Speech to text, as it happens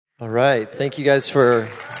All right. Thank you guys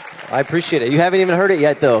I appreciate it. You haven't even heard it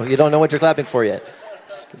yet, though. You don't know what you're clapping for yet.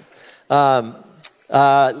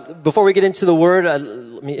 Before we get into the word,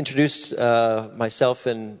 let me introduce myself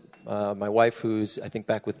and my wife, who's, I think,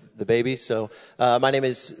 back with the baby. So my name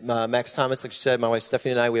is Max Thomas. Like she said, my wife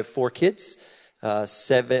Stephanie and I, we have 4 kids.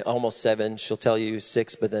 7, almost 7. She'll tell you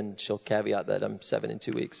 6, but then she'll caveat that I'm 7 in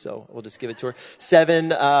 2 weeks. So we'll just give it to her.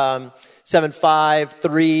 7, 5,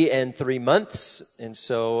 3, and 3 months. And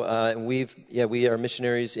so we are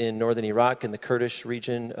missionaries in northern Iraq, in the Kurdish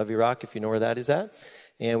region of Iraq, if you know where that is at.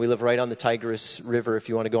 And we live right on the Tigris River. If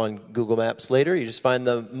you want to go on Google Maps later, you just find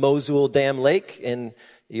the Mosul Dam Lake, and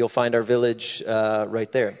you'll find our village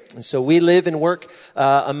right there. And so we live and work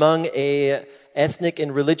among a ethnic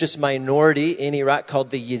and religious minority in Iraq called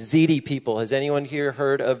the Yazidi people. Has anyone here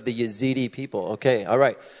heard of the Yazidi people? Okay, all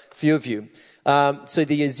right, a few of you. So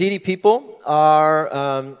the Yazidi people are,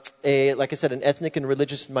 like I said, an ethnic and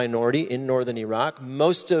religious minority in northern Iraq.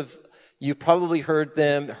 Most of you probably heard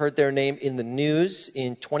their name in the news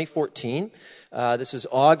in 2014. This was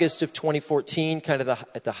August of 2014, kind of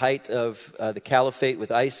at the height of the caliphate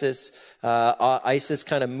with ISIS. ISIS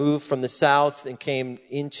kind of moved from the south and came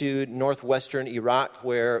into northwestern Iraq,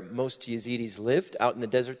 where most Yazidis lived, out in the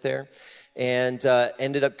desert there, and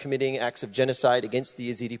ended up committing acts of genocide against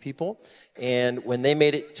the Yazidi people. And when they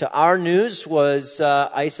made it to our news, was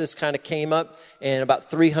ISIS kind of came up, and about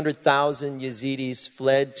 300,000 Yazidis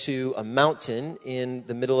fled to a mountain in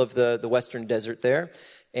the middle of the western desert there.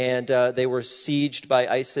 And they were besieged by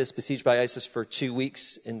ISIS for 2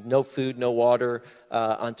 weeks, and no food, no water,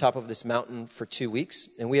 on top of this mountain for 2 weeks.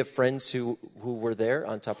 And we have friends who were there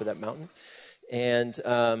on top of that mountain. And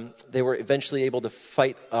they were eventually able to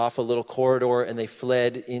fight off a little corridor, and they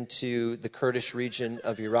fled into the Kurdish region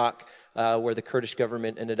of Iraq, where the Kurdish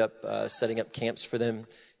government ended up setting up camps for them.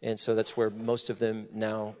 And so that's where most of them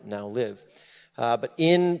now live. But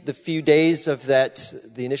in the few days of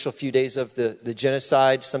the initial few days of the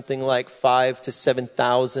genocide, something like 5,000 to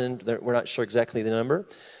 7,000, we're not sure exactly the number,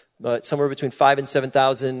 but somewhere between 5,000 and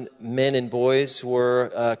 7,000 men and boys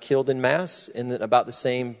were killed in mass, and then about the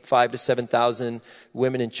same 5,000 to 7,000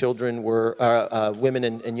 women and children women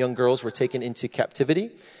and young girls were taken into captivity.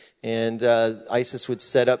 And ISIS would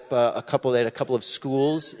set up they had a couple of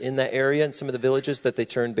schools in that area and some of the villages that they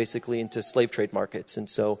turned basically into slave trade markets. And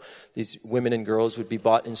so these women and girls would be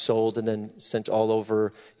bought and sold and then sent all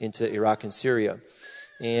over into Iraq and Syria.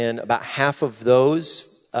 And about half of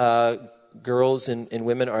those girls and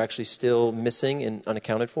women are actually still missing and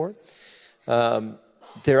unaccounted for.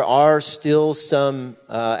 There are still some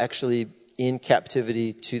actually in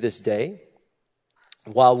captivity to this day.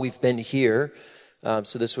 While we've been here,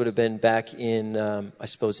 so this would have been back in, I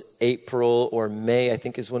suppose, April or May, I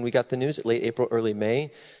think is when we got the news, late April, early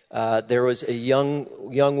May. There was a young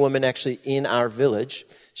woman actually in our village.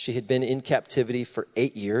 She had been in captivity for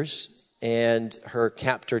 8 years, and her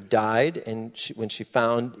captor died. And when she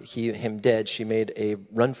found him dead, she made a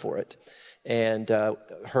run for it. And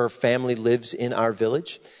her family lives in our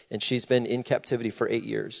village, and she's been in captivity for 8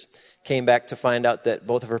 years. Came back to find out that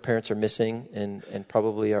both of her parents are missing and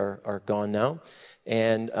probably are gone now.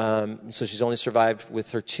 And so she's only survived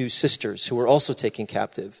with her 2 sisters, who were also taken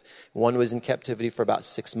captive. One was in captivity for about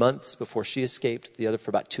 6 months before she escaped, the other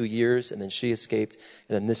for about 2 years, and then she escaped,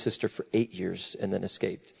 and then this sister for 8 years and then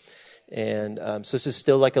escaped. And so this is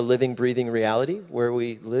still like a living, breathing reality where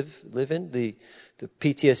we live in. The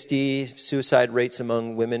PTSD, suicide rates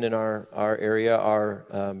among women in our area are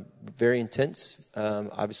very intense,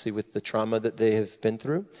 obviously with the trauma that they have been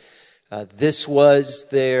through. This was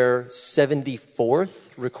their 74th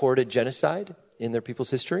recorded genocide in their people's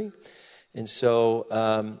history. And so,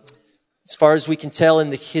 as far as we can tell in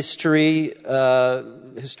the history,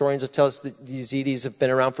 historians will tell us that the Yazidis have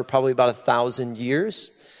been around for probably about 1,000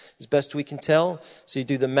 years, as best we can tell. So you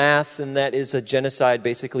do the math, and that is a genocide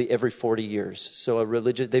basically every 40 years. So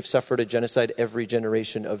they've suffered a genocide every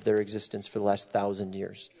generation of their existence for the last 1,000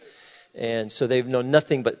 years. And so they've known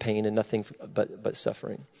nothing but pain and nothing but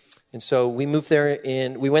suffering. And so we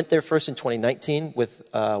went there first in 2019 with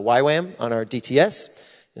YWAM on our DTS.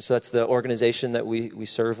 And so that's the organization that we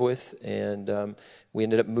serve with. And we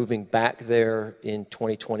ended up moving back there in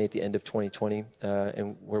 2020, at the end of 2020,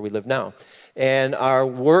 and where we live now. And our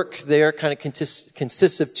work there kind of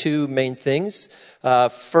consists of 2 main things.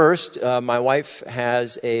 First, my wife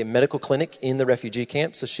has a medical clinic in the refugee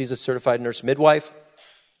camp. So she's a certified nurse midwife.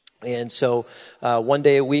 And so one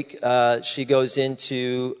day a week, she goes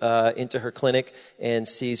into her clinic and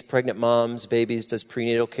sees pregnant moms, babies, does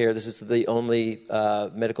prenatal care. This is the only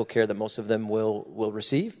medical care that most of them will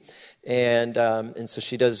receive. And so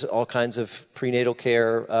she does all kinds of prenatal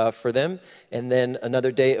care for them. And then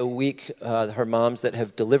another day a week, her moms that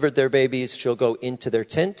have delivered their babies, she'll go into their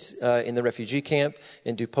tent in the refugee camp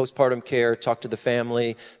and do postpartum care, talk to the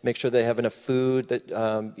family, make sure they have enough food, that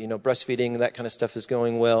breastfeeding, that kind of stuff is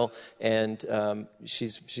going well. And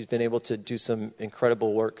she's been able to do some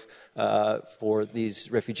incredible work for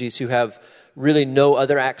these refugees who have really no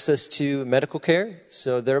other access to medical care.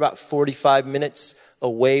 So they're about 45 minutes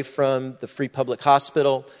away from the free public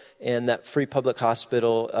hospital. And that free public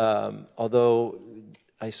hospital, although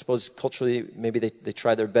I suppose culturally maybe they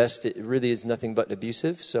try their best, it really is nothing but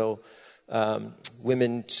abusive. So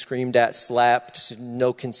women screamed at, slapped,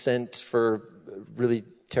 no consent for really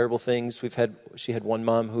terrible things. She had one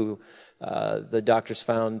mom who the doctors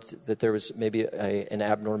found that there was maybe an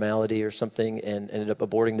abnormality or something and ended up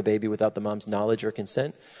aborting the baby without the mom's knowledge or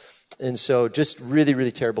consent. And so just really,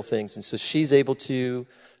 really terrible things. And so she's able to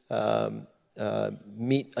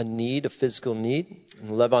meet a need, a physical need,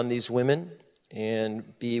 and love on these women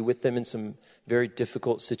and be with them in some very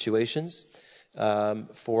difficult situations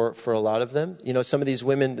for a lot of them. You know, some of these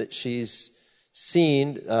women that she's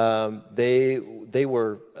seen, they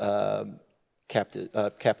were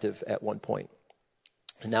captive at one point.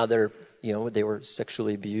 And now they were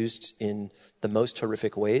sexually abused in the most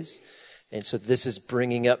horrific ways. And so this is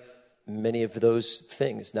bringing up many of those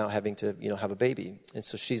things, now having to, have a baby. And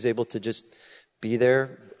so she's able to just be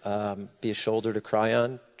there, be a shoulder to cry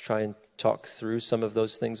on, try and talk through some of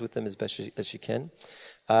those things with them as best as she can.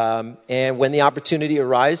 And when the opportunity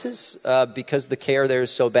arises, because the care there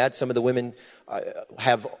is so bad, some of the women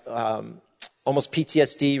have almost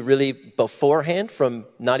PTSD really beforehand from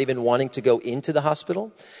not even wanting to go into the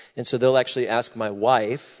hospital. And so they'll actually ask my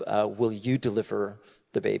wife, will you deliver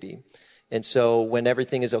the baby? And so when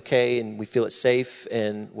everything is okay and we feel it's safe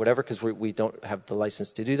and whatever, because we don't have the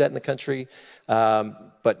license to do that in the country,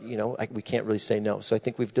 but, we can't really say no. So I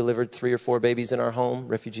think we've delivered 3 or 4 babies in our home,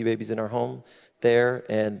 refugee babies in our home there.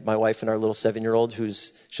 And my wife and our little 7-year-old,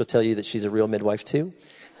 she'll tell you that she's a real midwife too.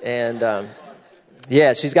 And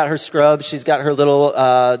yeah, she's got her scrubs. She's got her little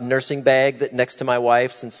nursing bag next to my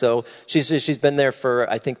wife's. And so she's been there for,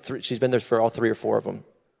 I think, she's been there for all 3 or 4 of them.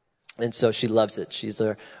 And so she loves it. She's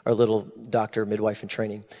our little doctor, midwife in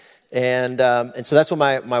training. And so that's what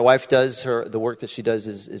my wife does. The work that she does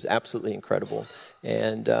is absolutely incredible.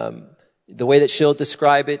 And the way that she'll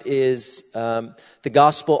describe it is the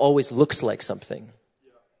gospel always looks like something.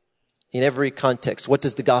 In every context, what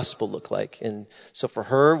does the gospel look like? And so for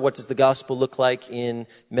her, what does the gospel look like in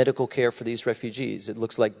medical care for these refugees? It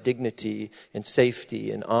looks like dignity and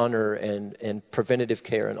safety and honor and preventative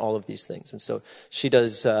care and all of these things. And so she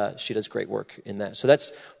does great work in that. So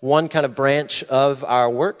that's one kind of branch of our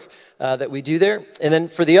work that we do there. And then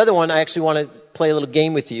for the other one, I actually want to play a little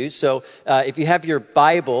game with you. So if you have your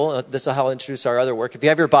Bible, this is how I'll introduce our other work. If you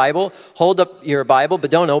have your Bible, hold up your Bible, but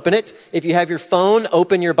don't open it. If you have your phone,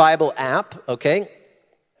 open your Bible app, okay?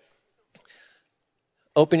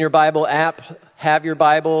 Open your Bible app, have your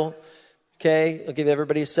Bible, okay? I'll give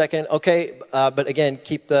everybody a second. Okay, but again,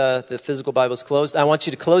 keep the physical Bibles closed. I want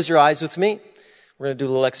you to close your eyes with me. We're going to do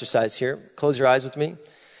a little exercise here. Close your eyes with me.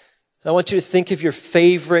 I want you to think of your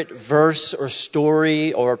favorite verse or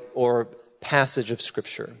story or passage of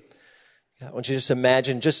Scripture. I want you to just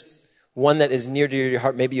imagine just one that is near to your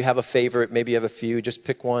heart. Maybe you have a favorite, maybe you have a few. Just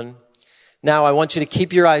pick one. Now, I want you to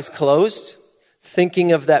keep your eyes closed,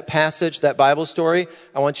 thinking of that passage, that Bible story.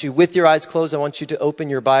 I want you, with your eyes closed, I want you to open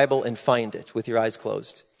your Bible and find it with your eyes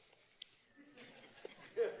closed.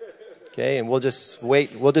 Okay, and we'll just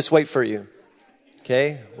wait. We'll just wait for you.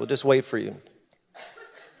 Okay, we'll just wait for you.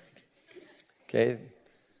 Okay,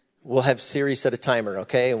 we'll have Siri set a timer,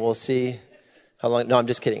 okay, and we'll see how long. No, I'm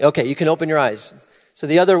just kidding. Okay, you can open your eyes. So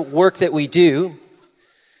the other work that we do,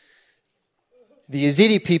 the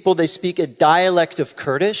Yazidi people, they speak a dialect of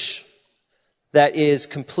Kurdish that is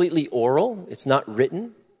completely oral. It's not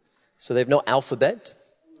written, so they have no alphabet,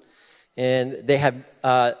 and they have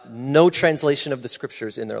no translation of the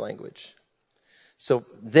scriptures in their language. So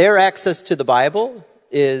their access to the Bible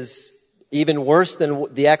is even worse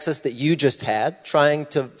than the access that you just had, trying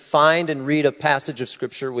to find and read a passage of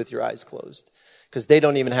Scripture with your eyes closed, because they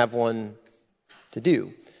don't even have one to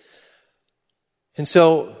do. And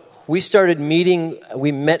so we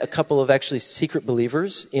met a couple of actually secret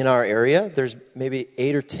believers in our area. There's maybe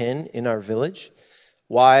 8 or 10 in our village.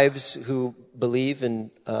 Wives who believe and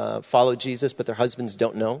follow Jesus, but their husbands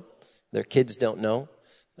don't know. Their kids don't know.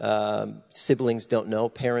 Siblings don't know.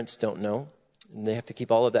 Parents don't know. And they have to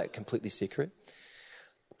keep all of that completely secret.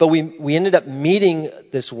 But we ended up meeting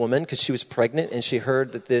this woman because she was pregnant, and she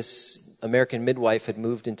heard that this American midwife had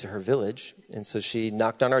moved into her village. And so she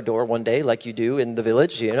knocked on our door one day, like you do in the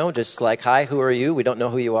village, just like, hi, who are you? We don't know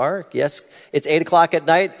who you are. Yes, it's 8 o'clock at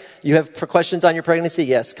night. You have questions on your pregnancy?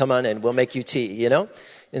 Yes, come on in. We'll make you tea,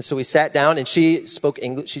 And so we sat down, and she spoke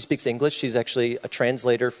English. She speaks English. She's actually a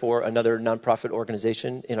translator for another nonprofit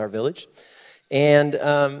organization in our village.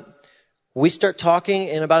 And we start talking,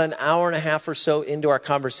 and about an hour and a half or so into our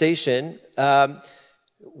conversation,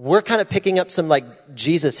 we're kind of picking up some like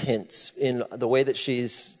Jesus hints in the way that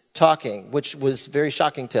she's talking, which was very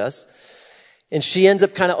shocking to us. And she ends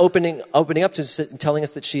up kind of opening up to us and telling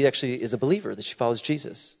us that she actually is a believer, that she follows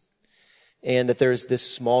Jesus, and that there's this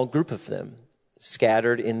small group of them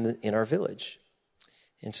scattered in our village.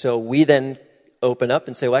 And so we then open up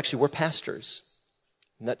and say, well, actually, we're pastors,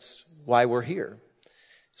 and that's why we're here.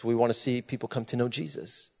 So we want to see people come to know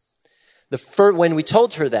Jesus. When we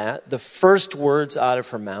told her that, the first words out of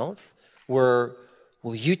her mouth were,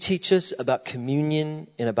 will you teach us about communion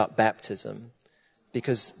and about baptism?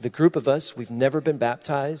 Because the group of us, we've never been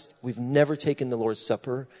baptized, we've never taken the Lord's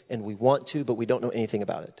Supper, and we want to, but we don't know anything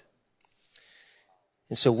about it.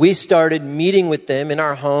 And so we started meeting with them in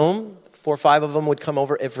our home. 4 or 5 of them would come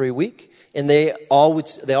over every week, and they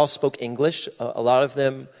all spoke English. A lot of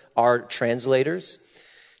them are translators.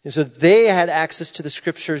 And so they had access to the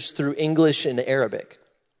scriptures through English and Arabic.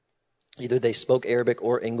 Either they spoke Arabic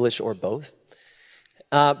or English or both.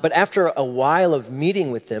 But after a while of meeting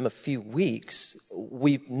with them, a few weeks,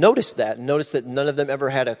 we noticed that none of them ever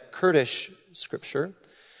had a Kurdish scripture.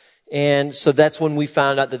 And so that's when we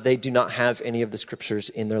found out that they do not have any of the scriptures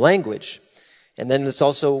in their language. And then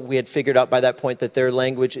we had figured out by that point that their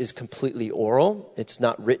language is completely oral. It's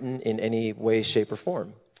not written in any way, shape, or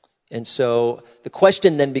form. And so the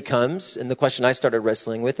question then becomes, and the question I started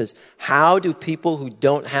wrestling with is, how do people who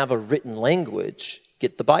don't have a written language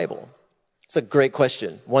get the Bible? It's a great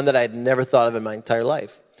question, one that I had never thought of in my entire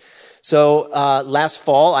life. So last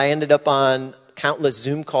fall, I ended up on countless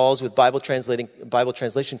Zoom calls with Bible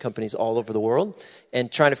translation companies all over the world, and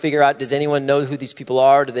trying to figure out, does anyone know who these people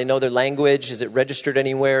are? Do they know their language? Is it registered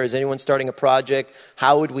anywhere? Is anyone starting a project?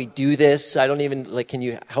 How would we do this? Can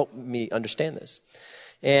you help me understand this?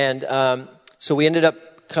 And so we ended up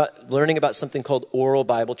learning about something called oral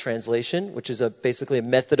Bible translation, which is basically a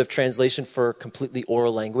method of translation for completely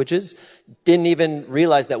oral languages. Didn't even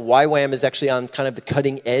realize that YWAM is actually on kind of the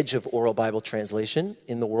cutting edge of oral Bible translation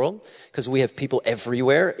in the world, because we have people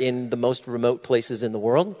everywhere in the most remote places in the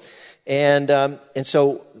world. And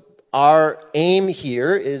so our aim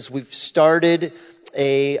here is we've started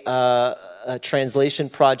a translation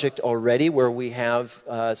project already where we have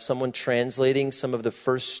someone translating some of the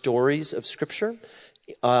first stories of Scripture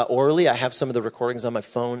orally. I have some of the recordings on my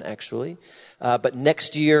phone, actually. But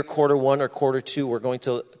next year, Q1 or Q2, we're going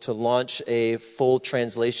to launch a full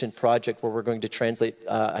translation project where we're going to translate,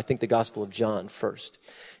 I think, the Gospel of John first.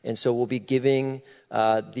 And so we'll be giving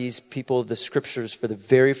these people the Scriptures for the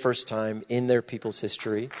very first time in their people's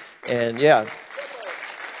history. And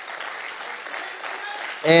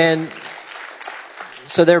And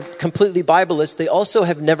so they're completely Bibleless. They also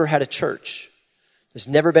have never had a church. There's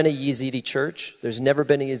never been a Yazidi church. There's never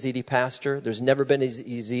been a Yazidi pastor. There's never been a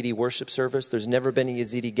Yazidi worship service. There's never been a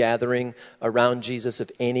Yazidi gathering around Jesus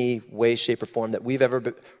of any way, shape, or form that we've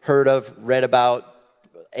ever heard of, read about,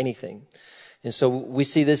 anything. And so we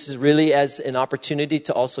see this really as an opportunity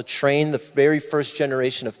to also train the very first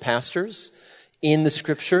generation of pastors in the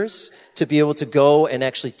Scriptures to be able to go and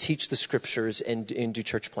actually teach the Scriptures and do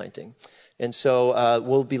church planting. And so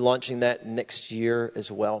we'll be launching that next year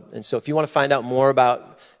as well. And so if you want to find out more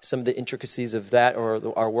about some of the intricacies of that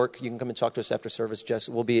or our work, you can come and talk to us after service. Jess,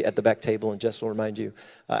 we'll be at the back table, and Jess will remind you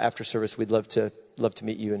after service. We'd love to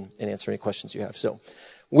meet you and answer any questions you have. So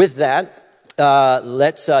with that,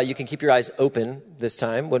 you can keep your eyes open this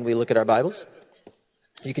time when we look at our Bibles.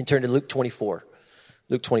 You can turn to Luke 24.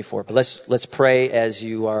 Luke 24. But let's pray as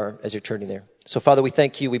you're turning there. So Father, we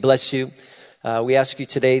thank you. We bless you. We ask you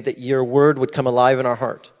today that your word would come alive in our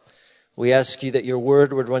heart. We ask you that your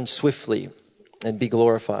word would run swiftly and be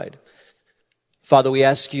glorified. Father, we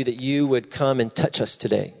ask you that you would come and touch us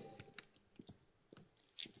today.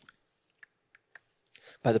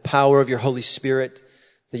 By the power of your Holy Spirit,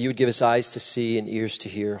 that you would give us eyes to see and ears to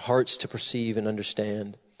hear, hearts to perceive and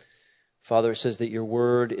understand. Father, it says that your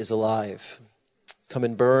word is alive. Come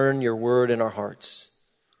and burn your word in our hearts.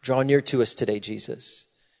 Draw near to us today, Jesus.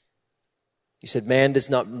 You said, man does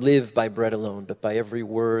not live by bread alone, but by every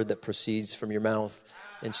word that proceeds from your mouth.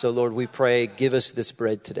 And so, Lord, we pray, give us this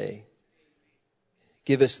bread today.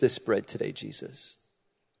 Give us this bread today, Jesus.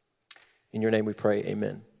 In your name we pray,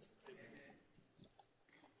 amen.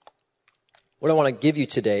 What I want to give you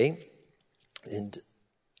today and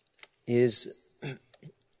is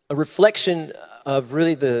a reflection of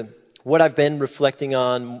really what I've been reflecting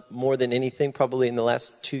on more than anything, probably in the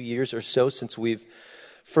last 2 years or so since we've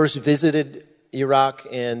first visited Iraq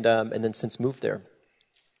and then since moved there.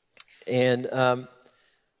 And I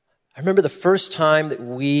remember the first time that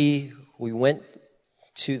we went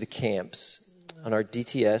to the camps on our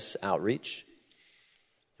DTS outreach,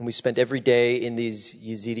 and we spent every day in these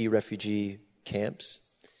Yazidi refugee camps.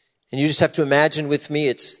 And you just have to imagine with me,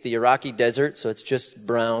 it's the Iraqi desert, so it's just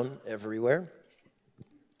brown everywhere.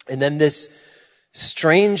 And then this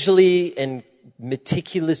strangely and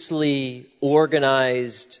meticulously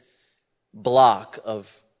organized block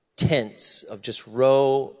of tents of just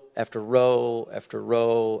row after row after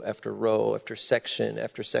row after row after section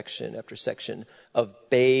after section after section of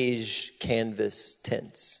beige canvas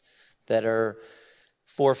tents that are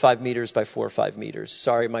 4 or 5 meters by 4 or 5 meters.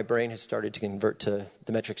 Sorry, my brain has started to convert to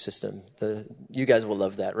the metric system. You guys will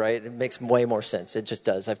love that, right? It makes way more sense. It just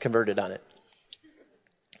does. I've converted on it.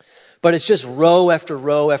 But it's just row after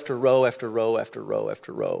row after row after row after row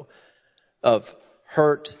after row of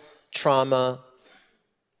hurt, trauma,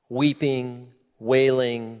 weeping,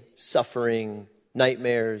 wailing, suffering,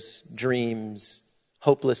 nightmares, dreams,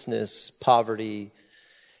 hopelessness, poverty.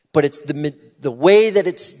 But it's the way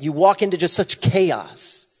that you walk into just such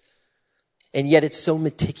chaos, and yet it's so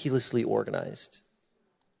meticulously organized.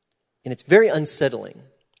 And it's very unsettling.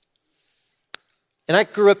 And I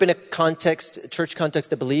grew up in a church context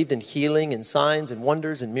that believed in healing and signs and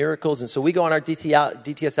wonders and miracles. And so we go on our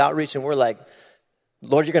DTS outreach and we're like,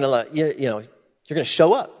 Lord, you're going to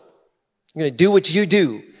show up. You're going to do what you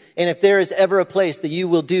do. And if there is ever a place that you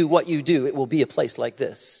will do what you do, it will be a place like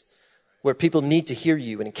this, where people need to hear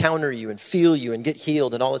you and encounter you and feel you and get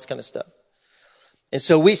healed and all this kind of stuff. And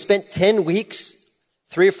so we spent 10 weeks,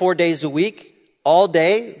 3 or 4 days a week, all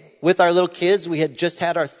day with our little kids. We had just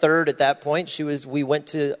had our third at that point. We went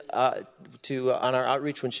to on our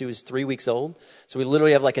outreach when she was 3 weeks old. So we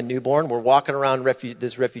literally have like a newborn. We're walking around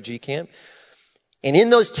this refugee camp. And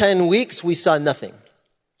in those 10 weeks, we saw nothing.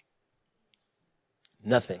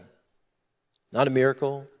 Nothing. Not a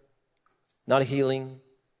miracle. Not a healing.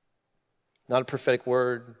 Not a prophetic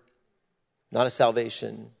word. Not a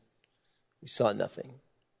salvation. We saw nothing.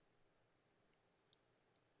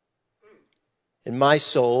 And my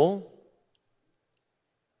soul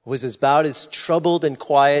was about as troubled and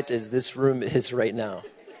quiet as this room is right now.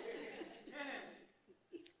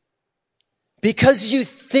 Because you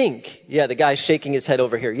think, the guy's shaking his head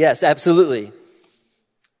over here. Yes, absolutely.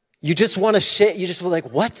 You just want to shake, you just were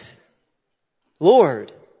like, what?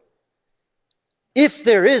 Lord, if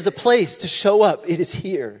there is a place to show up, it is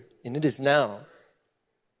here, and it is now.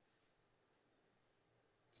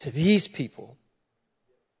 To these people.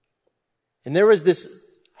 And there was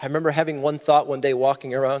I remember having one thought one day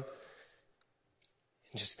walking around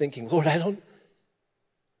and just thinking, Lord, I don't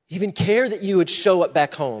even care that you would show up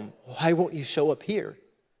back home. Why won't you show up here?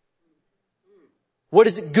 What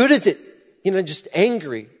good is it? Just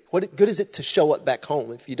angry. What good is it to show up back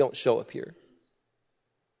home if you don't show up here?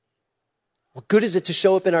 What good is it to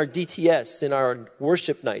show up in our DTS, in our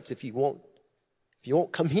worship nights, if you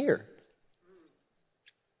won't come here?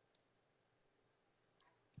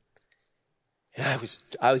 And I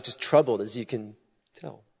was just troubled, as you can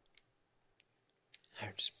tell. I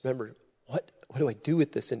just remember, what do I do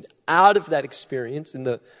with this? And out of that experience, in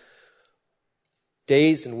the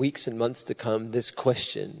days and weeks and months to come, this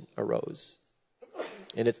question arose.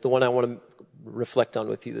 And it's the one I want to reflect on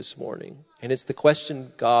with you this morning. And it's the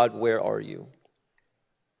question, God, where are you?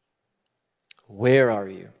 Where are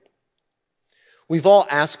you? We've all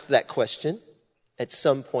asked that question at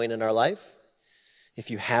some point in our life. If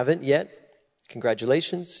you haven't yet,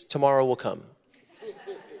 congratulations, tomorrow will come.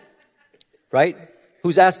 Right?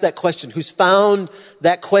 Who's asked that question? Who's found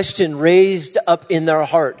that question raised up in their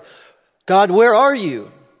heart? God, where are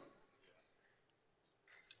you?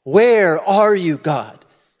 Where are you, God?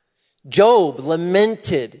 Job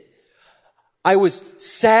lamented, I was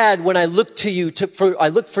sad when I looked to you. I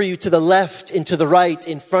looked for you to the left and to the right,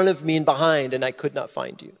 in front of me and behind, and I could not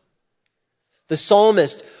find you. The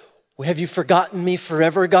psalmist, have you forgotten me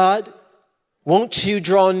forever, God? Won't you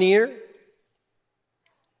draw near?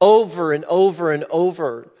 Over and over and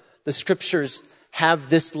over, the scriptures have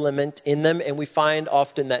this lament in them, and we find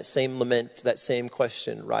often that same lament, that same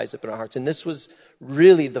question rise up in our hearts. And this was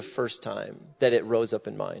really the first time that it rose up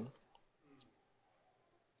in mine.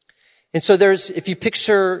 And so if you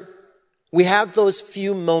picture, we have those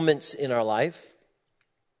few moments in our life.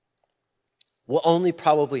 We'll only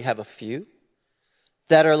probably have a few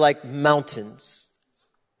that are like mountains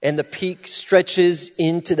And the peak stretches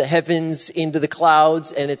into the heavens, into the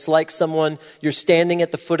clouds, and it's like you're standing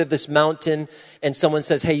at the foot of this mountain, and someone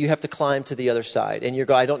says, hey, you have to climb to the other side. And you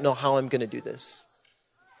go, I don't know how I'm going to do this.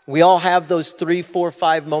 We all have those 3, 4,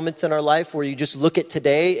 5 moments in our life where you just look at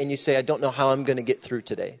today and you say, I don't know how I'm going to get through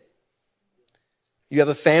today. You have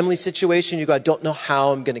a family situation, you go, I don't know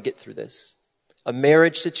how I'm going to get through this. A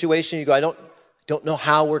marriage situation, you go, I don't know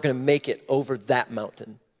how we're going to make it over that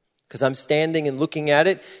mountain. Because I'm standing and looking at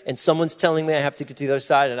it, and someone's telling me I have to get to the other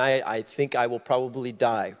side, and I think I will probably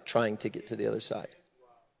die trying to get to the other side.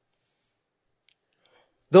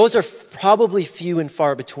 Those are probably few and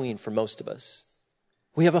far between for most of us.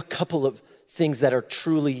 We have a couple of things that are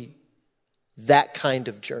truly that kind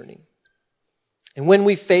of journey. And when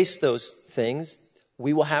we face those things,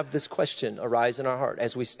 we will have this question arise in our heart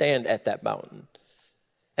as we stand at that mountain.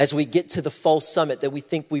 As we get to the false summit that we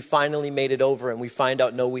think we finally made it over and we find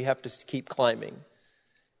out, no, we have to keep climbing.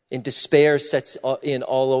 And despair sets in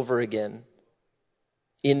all over again.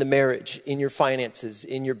 In the marriage, in your finances,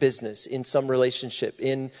 in your business, in some relationship,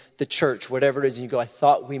 in the church, whatever it is. And you go, I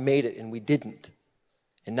thought we made it and we didn't.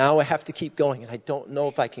 And now I have to keep going and I don't know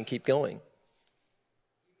if I can keep going.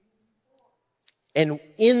 And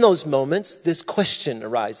in those moments, this question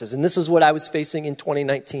arises. And this is what I was facing in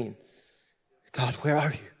 2019. God, where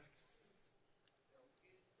are you?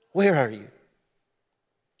 Where are you?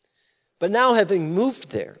 But now having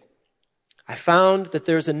moved there, I found that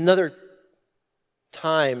there's another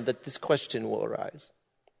time that this question will arise.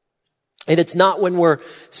 And it's not when we're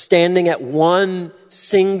standing at one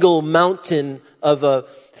single mountain of a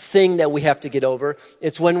thing that we have to get over.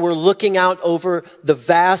 It's when we're looking out over the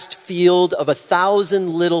vast field of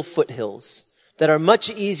 1,000 little foothills that are much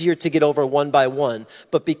easier to get over one by one.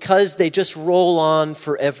 But because they just roll on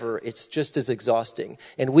forever, it's just as exhausting.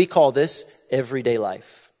 And we call this everyday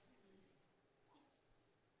life.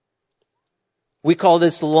 We call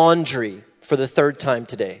this laundry for the 3rd time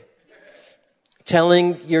today.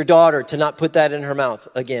 Telling your daughter to not put that in her mouth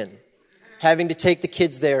again. Having to take the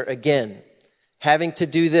kids there again. Having to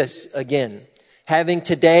do this again. Having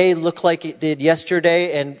today look like it did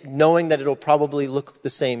yesterday and knowing that it'll probably look the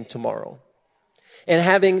same tomorrow. And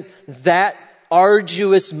having that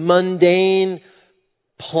arduous, mundane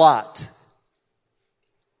plot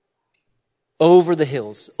over the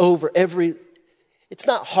hills, it's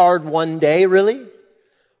not hard one day, really,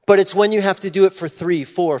 but it's when you have to do it for 3,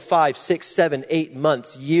 4, 5, 6, 7, 8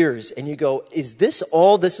 months, years, and you go, is this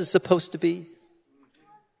all this is supposed to be?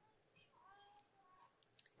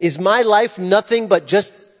 Is my life nothing but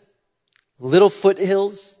just little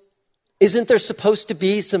foothills? Isn't there supposed to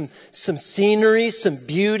be some scenery, some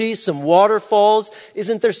beauty, some waterfalls?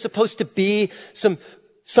 Isn't there supposed to be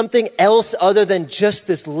something else other than just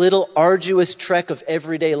this little arduous trek of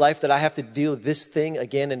everyday life that I have to deal with this thing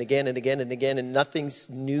again and again and again and again and nothing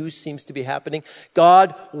new seems to be happening?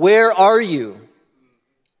 God, where are you?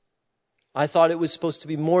 I thought it was supposed to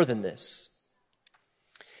be more than this.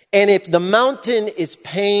 And if the mountain is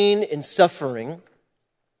pain and suffering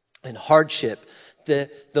and hardship, the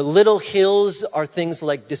little hills are things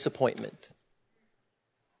like disappointment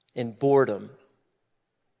and boredom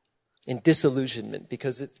and disillusionment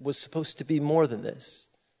because it was supposed to be more than this.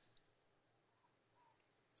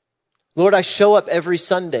 Lord, I show up every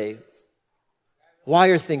Sunday. Why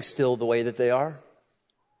are things still the way that they are?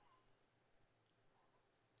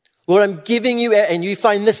 Lord, I'm giving you, and you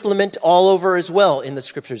find this lament all over as well in the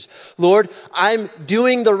scriptures. Lord, I'm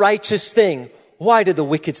doing the righteous thing. Why do the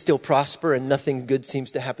wicked still prosper and nothing good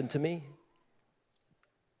seems to happen to me?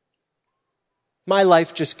 My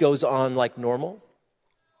life just goes on like normal.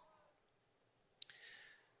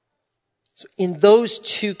 So in those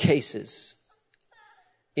two cases,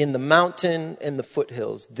 in the mountain and the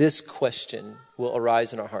foothills, this question will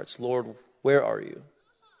arise in our hearts. Lord, where are you?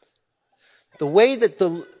 The way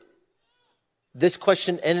that this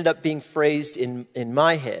question ended up being phrased in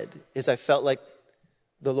my head is I felt like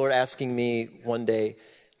the Lord asking me one day,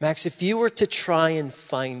 Max, if you were to try and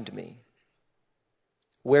find me,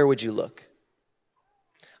 where would you look?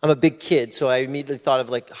 I'm a big kid, so I immediately thought of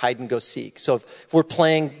like hide and go seek. So if we're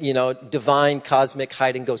playing, divine, cosmic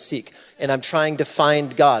hide and go seek, and I'm trying to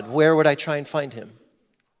find God, where would I try and find him?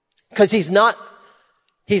 Because he's not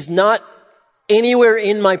anywhere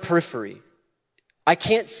in my periphery. I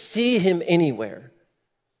can't see him anywhere.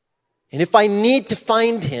 And if I need to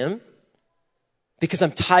find him, because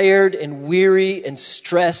I'm tired and weary and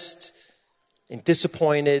stressed and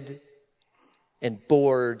disappointed and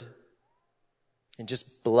bored and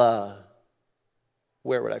just blah,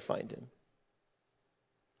 where would I find him?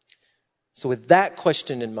 So with that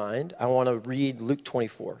question in mind, I want to read Luke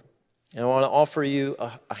 24. And I want to offer you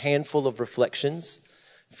a handful of reflections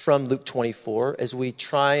from Luke 24 as we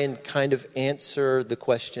try and kind of answer the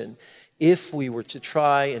question, if we were to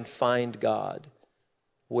try and find God,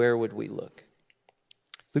 where would we look?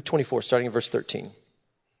 Luke 24, starting in verse 13.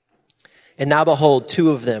 And now behold,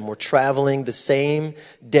 two of them were traveling the same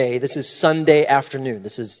day. This is Sunday afternoon.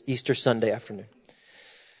 This is Easter Sunday afternoon.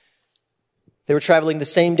 They were traveling the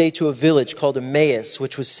same day to a village called Emmaus,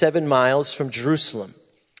 which was 7 miles from Jerusalem.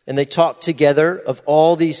 And they talked together of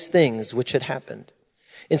all these things which had happened.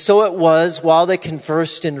 And so it was, while they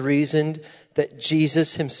conversed and reasoned, that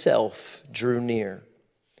Jesus himself drew near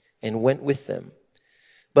and went with them.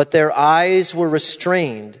 But their eyes were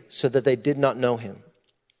restrained so that they did not know him.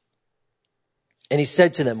 And he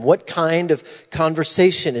said to them, what kind of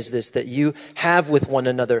conversation is this that you have with one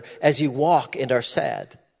another as you walk and are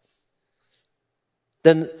sad?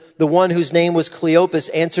 Then the one whose name was Cleopas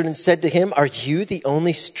answered and said to him, are you the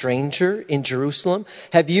only stranger in Jerusalem?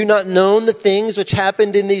 Have you not known the things which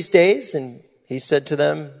happened in these days? And he said to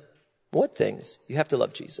them, what things? You have to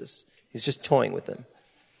love Jesus. He's just toying with them.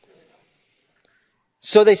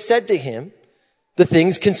 So they said to him, the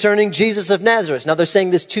things concerning Jesus of Nazareth. Now they're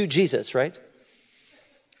saying this to Jesus, right?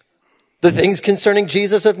 The things concerning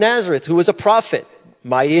Jesus of Nazareth, who was a prophet,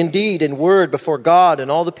 mighty in deed and word before God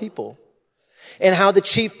and all the people. And how the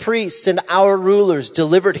chief priests and our rulers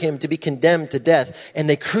delivered him to be condemned to death, and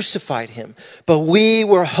they crucified him. But we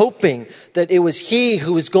were hoping that it was he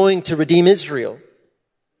who was going to redeem Israel.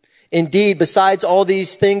 Indeed, besides all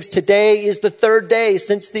these things, today is the 3rd day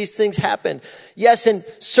since these things happened. Yes, and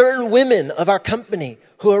certain women of our company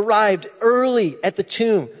who arrived early at the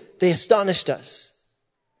tomb, they astonished us.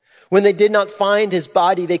 When they did not find his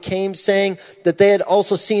body, they came saying that they had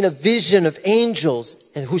also seen a vision of angels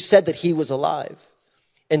and who said that he was alive.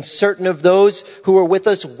 And certain of those who were with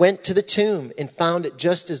us went to the tomb and found it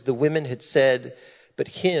just as the women had said, but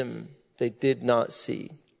him they did not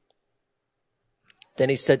see. Then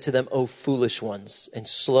he said to them, O foolish ones, and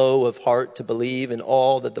slow of heart to believe in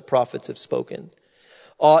all that the prophets have spoken.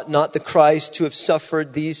 Ought not the Christ to have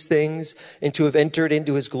suffered these things and to have entered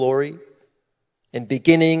into his glory? And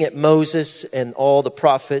beginning at Moses and all the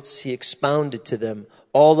prophets, he expounded to them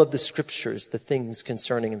all of the scriptures, the things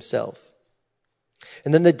concerning himself.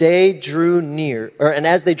 And then the day drew near, and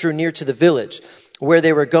as they drew near to the village where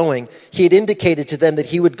they were going, he had indicated to them that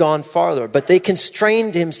he would gone farther. But they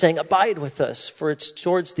constrained him, saying, abide with us, for it's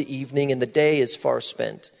towards the evening and the day is far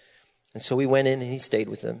spent. And so he went in and he stayed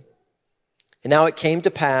with them. And now it came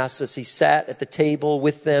to pass, as he sat at the table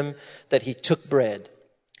with them, that he took bread.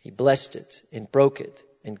 He blessed it and broke it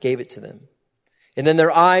and gave it to them. And then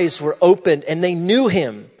their eyes were opened and they knew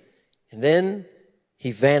him. And then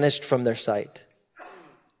he vanished from their sight.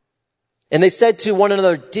 And they said to one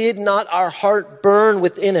another, did not our heart burn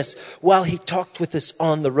within us while he talked with us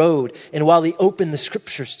on the road and while he opened the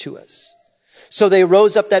scriptures to us? So they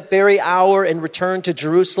rose up that very hour and returned to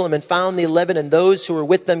Jerusalem and found the 11 and those who were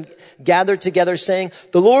with them gathered together, saying,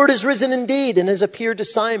 the Lord is risen indeed and has appeared to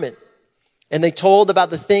Simon. And they told about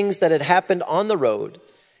the things that had happened on the road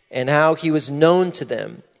and how he was known to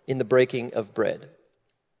them in the breaking of bread.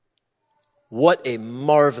 What a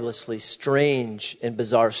marvelously strange and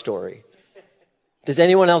bizarre story. Does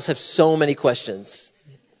anyone else have so many questions?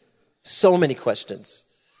 So many questions.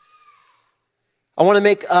 I want to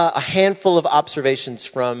make a handful of observations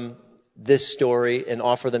from this story and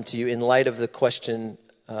offer them to you in light of the question,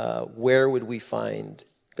 where would we find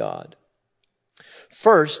God?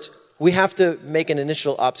 First, we have to make an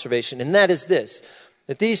initial observation, and that is this,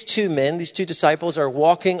 that these two men, these two disciples are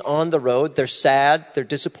walking on the road. They're sad, they're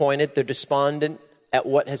disappointed, they're despondent at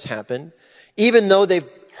what has happened. Even though they've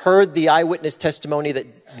heard the eyewitness testimony that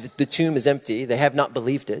the tomb is empty, they have not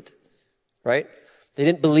believed it, right? They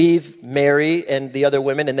didn't believe Mary and the other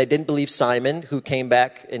women, and they didn't believe Simon, who came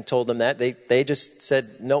back and told them that. They just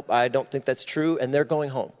said, nope, I don't think that's true, and they're going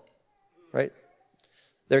home, right?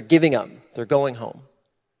 They're giving up. They're going home.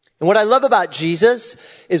 And what I love about Jesus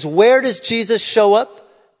is, where does Jesus show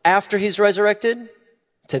up after he's resurrected?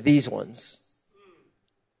 To these ones.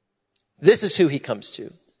 This is who he comes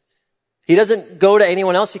to. He doesn't go to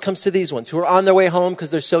anyone else. He comes to these ones who are on their way home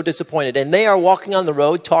because they're so disappointed. And they are walking on the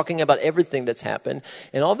road talking about everything that's happened.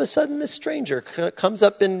 And all of a sudden, this stranger comes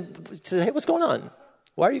up and says, hey, what's going on?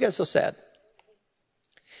 Why are you guys so sad?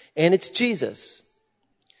 And it's Jesus.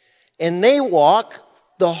 And they walk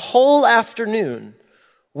the whole afternoon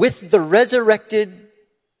with the resurrected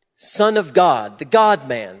Son of God, the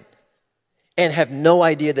God-man, and have no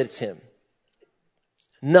idea that it's him.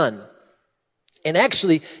 None. And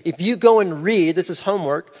actually, if you go and read, this is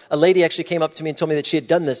homework. A lady actually came up to me and told me that she had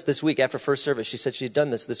done this week after first service. She said she had done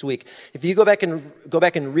this week. If you go back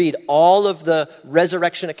and read all of the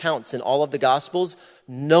resurrection accounts in all of the Gospels,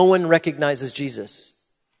 no one recognizes Jesus.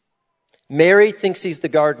 Mary thinks he's the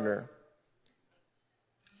gardener.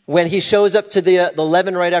 When he shows up to the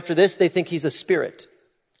 11 right after this, they think he's a spirit.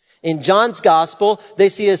 In John's gospel, they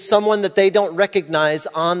see as someone that they don't recognize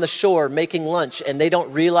on the shore making lunch, and they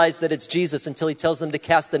don't realize that it's Jesus until he tells them to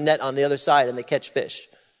cast the net on the other side and they catch fish.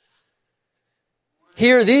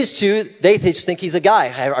 Here, these two, they just think he's a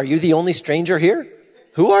guy. Are you the only stranger here?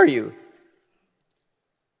 Who are you?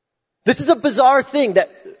 This is a bizarre thing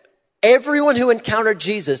that everyone who encountered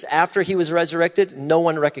Jesus after he was resurrected, no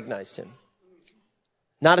one recognized him.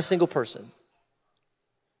 Not a single person.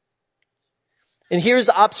 And here's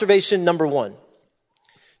observation number 1.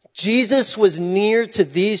 Jesus was near to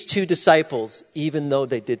these two disciples, even though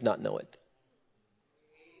they did not know it.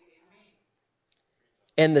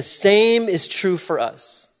 And the same is true for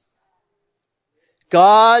us.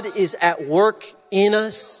 God is at work in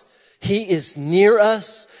us. He is near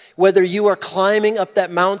us. Whether you are climbing up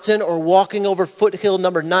that mountain or walking over foothill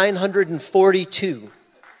number 942,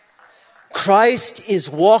 Christ is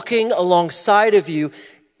walking alongside of you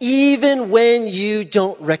even when you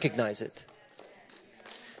don't recognize it.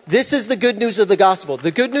 This is the good news of the gospel. The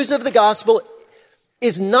good news of the gospel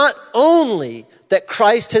is not only that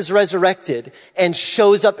Christ has resurrected and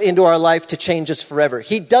shows up into our life to change us forever.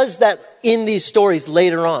 He does that in these stories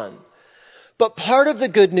later on. But part of the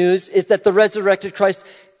good news is that the resurrected Christ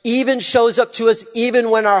even shows up to us even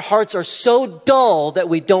when our hearts are so dull that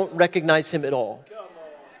we don't recognize him at all.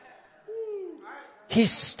 He's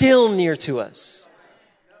still near to us.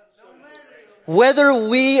 Whether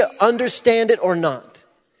we understand it or not.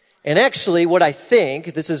 And actually, what I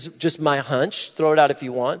think, this is just my hunch, throw it out if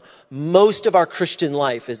you want, most of our Christian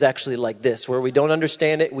life is actually like this, where we don't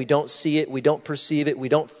understand it, we don't see it, we don't perceive it, we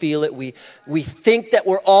don't feel it, we think that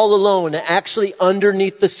we're all alone, and actually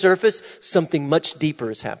underneath the surface, something much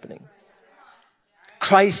deeper is happening.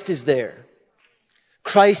 Christ is there.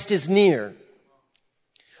 Christ is near.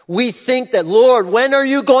 We think that, Lord, when are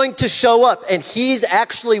you going to show up? And he's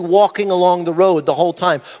actually walking along the road the whole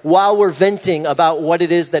time while we're venting about what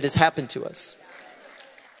it is that has happened to us.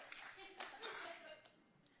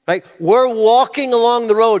 Right? We're walking along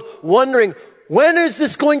the road wondering, when is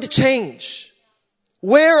this going to change?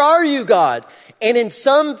 Where are you, God? And in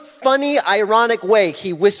some funny, ironic way,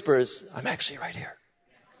 he whispers, I'm actually right here.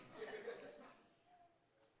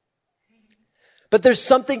 But there's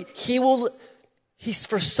something He,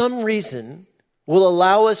 for some reason, will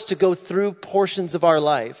allow us to go through portions of our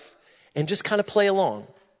life and just kind of play along.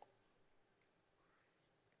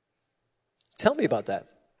 Tell me about that.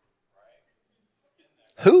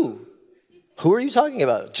 Who? Who are you talking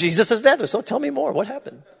about? Jesus of Nazareth. So tell me more. What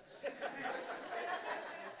happened?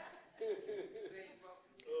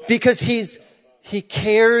 Because he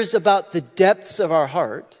cares about the depths of our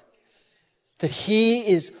heart, that he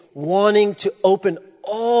is wanting to open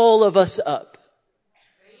all of us up.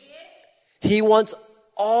 He wants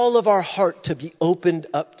all of our heart to be opened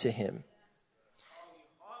up to him.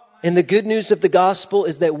 And the good news of the gospel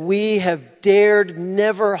is that we have dared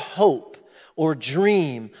never hope or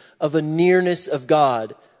dream of a nearness of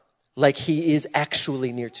God like he is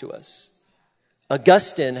actually near to us.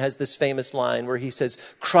 Augustine has this famous line where he says,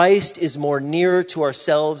 Christ is more nearer to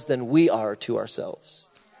ourselves than we are to ourselves.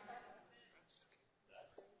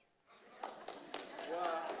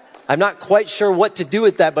 I'm not quite sure what to do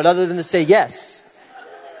with that, but other than to say yes.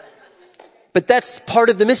 But that's part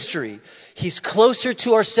of the mystery. He's closer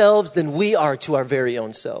to ourselves than we are to our very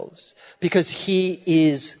own selves, because he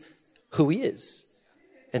is who he is.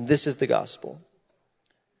 And this is the gospel.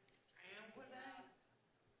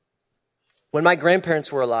 When my grandparents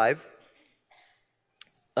were alive,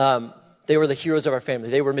 they were the heroes of our family.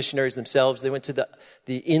 They were missionaries themselves. They went to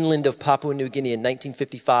the inland of Papua New Guinea in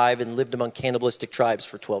 1955 and lived among cannibalistic tribes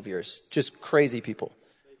for 12 years. Just crazy people.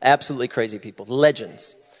 Absolutely crazy people.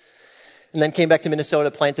 Legends. And then came back to Minnesota,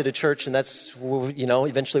 planted a church, and that's,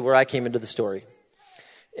 eventually where I came into the story.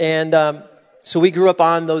 And so we grew up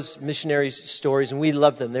on those missionaries' stories, and we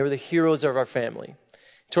loved them. They were the heroes of our family.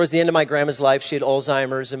 Towards the end of my grandma's life, she had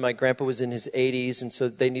Alzheimer's, and my grandpa was in his 80s, and so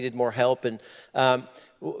they needed more help. And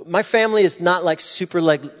my family is not like super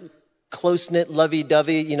like close-knit,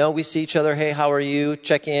 lovey-dovey. We see each other, hey, how are you?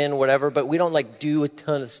 Check in, whatever. But we don't like do a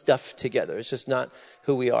ton of stuff together. It's just not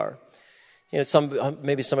who we are.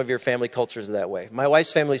 Maybe some of your family cultures are that way. My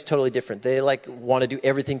wife's family is totally different. They want to do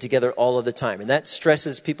everything together all of the time. And that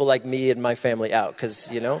stresses people like me and my family out because,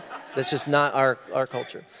 that's just not our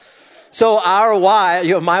culture. So our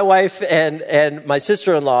wife, my wife and my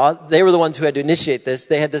sister-in-law, they were the ones who had to initiate this.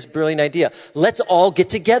 They had this brilliant idea. Let's all get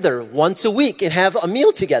together once a week and have a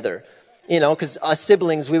meal together. Because us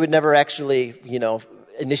siblings, we would never actually,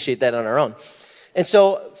 initiate that on our own. And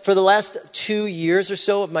so for the last 2 years or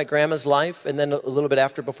so of my grandma's life, and then a little bit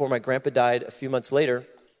after, before my grandpa died a few months later,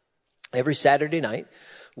 every Saturday night,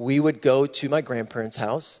 we would go to my grandparents'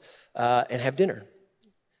 house and have dinner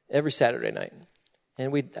every Saturday night.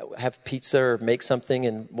 And we'd have pizza or make something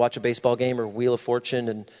and watch a baseball game or Wheel of Fortune.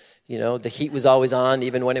 And, the heat was always on,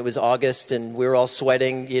 even when it was August and we were all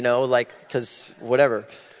sweating, because whatever.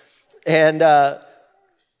 And I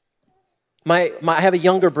have a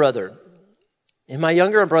younger brother. And my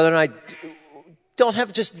younger brother and I don't have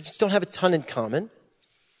a ton in common.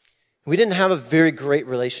 We didn't have a very great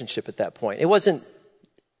relationship at that point. It wasn't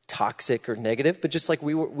toxic or negative, but just like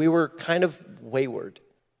we were kind of wayward,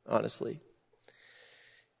 honestly.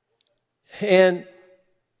 And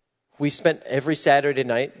we spent every Saturday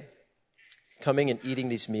night coming and eating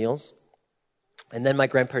these meals. And then my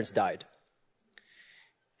grandparents died.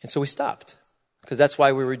 And so we stopped, because that's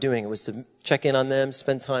why we were doing it, was to check in on them,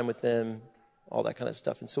 spend time with them, all that kind of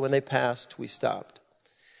stuff. And so when they passed, we stopped.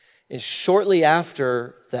 And shortly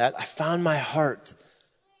after that, I found my heart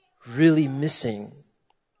really missing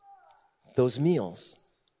those meals.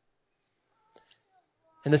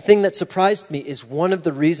 And the thing that surprised me is one of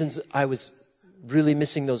the reasons I was really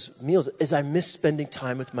missing those meals is I missed spending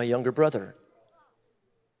time with my younger brother.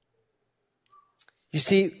 You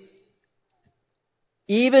see,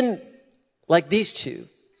 even like these two,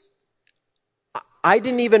 I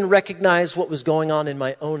didn't even recognize what was going on in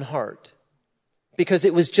my own heart, because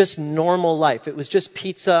it was just normal life. It was just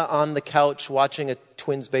pizza on the couch watching a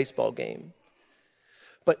Twins baseball game.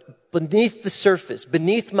 But beneath the surface,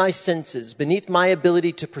 beneath my senses, beneath my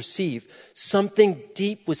ability to perceive, something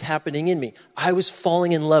deep was happening in me. I was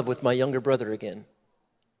falling in love with my younger brother again.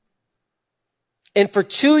 And for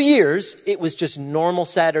 2 years, it was just normal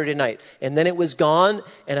Saturday night. And then it was gone,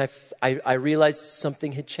 and I realized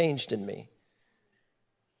something had changed in me.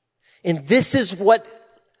 And this is what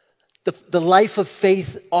the life of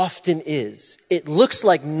faith often is. It looks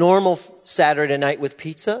like normal Saturday night with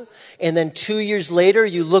pizza, and then 2 years later,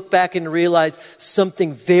 you look back and realize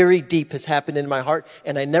something very deep has happened in my heart,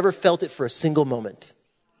 and I never felt it for a single moment.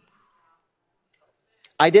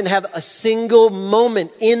 I didn't have a single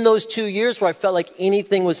moment in those 2 years where I felt like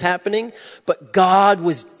anything was happening, but God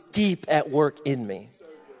was deep at work in me.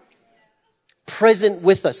 Present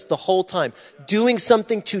with us the whole time, doing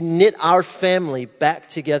something to knit our family back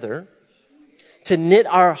together, to knit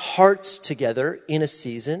our hearts together in a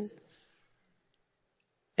season.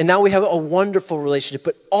 And now we have a wonderful relationship,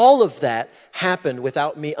 but all of that happened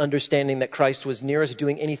without me understanding that Christ was near us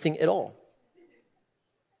doing anything at all.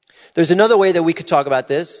 There's another way that we could talk about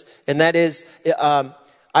this, and that is,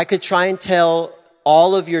 I could try and tell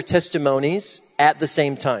all of your testimonies at the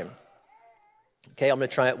same time. Okay, I'm going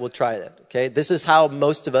to try it. We'll try that. Okay, this is how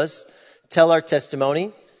most of us tell our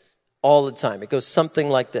testimony all the time. It goes something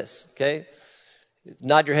like this. Okay,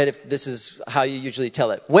 nod your head if this is how you usually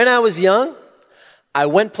tell it. When I was young, I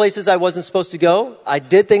went places I wasn't supposed to go. I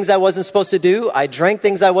did things I wasn't supposed to do. I drank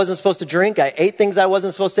things I wasn't supposed to drink. I ate things I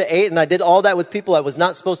wasn't supposed to eat. And I did all that with people I was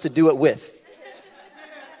not supposed to do it with.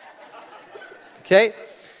 Okay?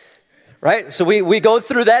 Right? So we go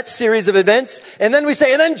through that series of events. And then we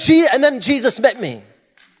say, and then Jesus met me.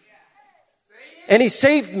 And he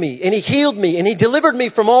saved me. And he healed me. And he delivered me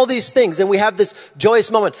from all these things. And we have this joyous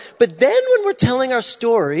moment. But then when we're telling our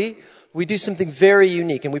story, we do something very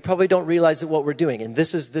unique, and we probably don't realize that what we're doing. And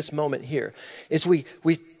this is this moment here, is we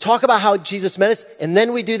talk about how Jesus met us, and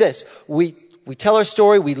then we do this. We tell our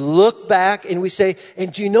story, we look back, and we say,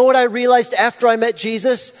 and do you know what I realized after I met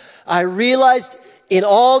Jesus? I realized in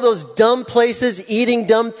all those dumb places, eating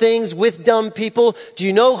dumb things with dumb people, do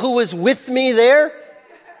you know who was with me there?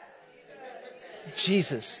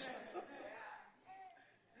 Jesus.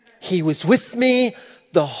 He was with me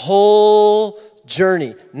the whole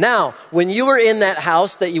journey. Now, when you were in that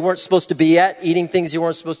house that you weren't supposed to be at, eating things you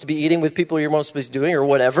weren't supposed to be eating with people you weren't supposed to be doing, or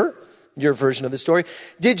whatever, your version of the story,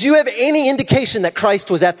 did you have any indication that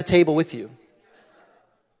Christ was at the table with you?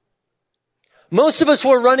 Most of us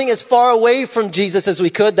were running as far away from Jesus as we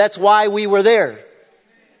could. That's why we were there.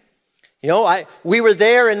 You know, we were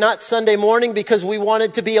there and not Sunday morning because we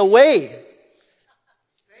wanted to be away.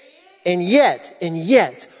 And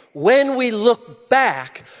yet, when we look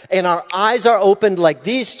back and our eyes are opened like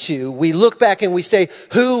these two, we look back and we say,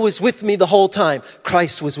 who was with me the whole time?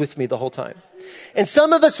 Christ was with me the whole time. And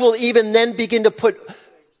some of us will even then begin to put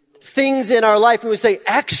things in our life, and we say,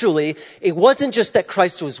 actually, it wasn't just that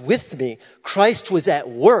Christ was with me. Christ was at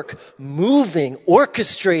work, moving,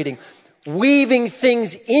 orchestrating, weaving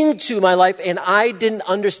things into my life, and I didn't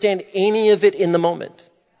understand any of it in the moment.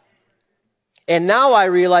 And now I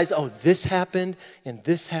realize, oh, this happened, and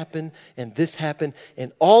this happened, and this happened,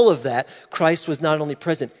 and all of that, Christ was not only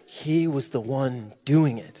present, he was the one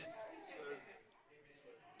doing it.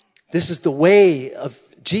 This is the way of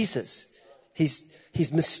Jesus.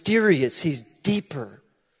 He's mysterious, he's deeper.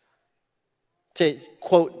 To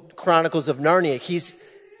quote Chronicles of Narnia, he's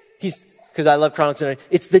because I love Chronicles of Narnia,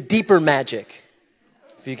 it's the deeper magic.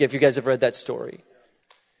 If you guys have read that story.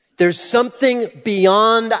 There's something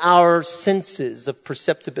beyond our senses of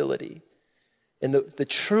perceptibility. And the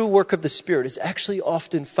true work of the Spirit is actually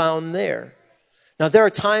often found there. Now, there are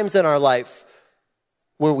times in our life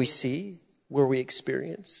where we see, where we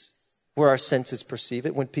experience, where our senses perceive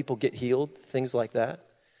it, when people get healed, things like that.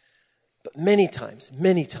 But many times,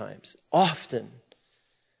 often,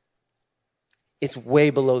 it's way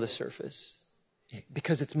below the surface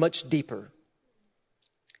because it's much deeper.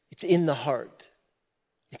 It's in the heart.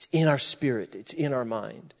 It's in our spirit. It's in our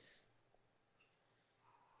mind.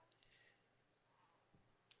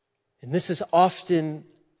 And this is often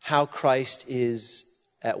how Christ is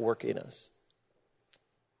at work in us.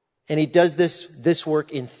 And he does this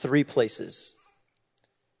work in 3 places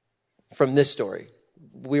from this story.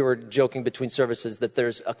 We were joking between services that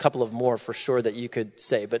there's a couple of more for sure that you could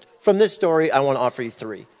say. But from this story, I want to offer you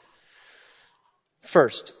 3.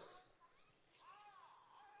 First,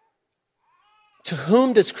 to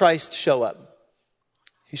whom does Christ show up?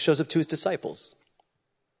 He shows up to his disciples,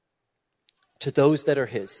 to those that are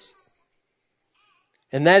his.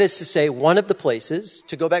 And that is to say, one of the places,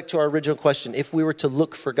 to go back to our original question, if we were to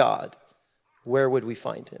look for God, where would we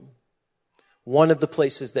find him? One of the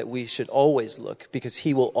places that we should always look, because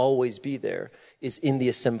he will always be there, is in the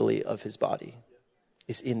assembly of his body,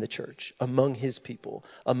 is in the church, among his people,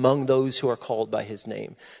 among those who are called by his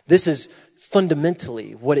name. This is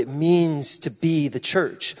fundamentally what it means to be the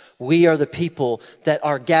church. We are the people that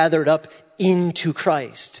are gathered up into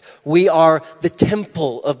Christ. We are the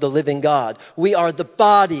temple of the living God. We are the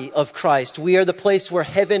body of Christ. We are the place where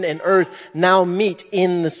heaven and earth now meet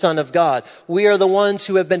in the Son of God. We are the ones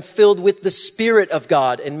who have been filled with the Spirit of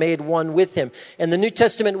God and made one with him. And the New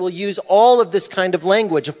Testament will use all of this kind of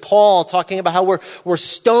language of Paul talking about how we're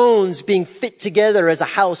stones being fit together as a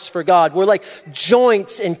house for God. We're like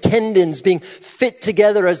joints and tendons being fit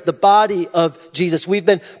together as the body of Jesus. We've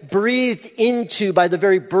been breathed into by the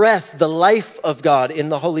very breath, the life of God in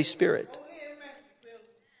the Holy Spirit.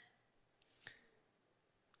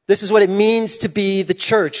 This is what it means to be the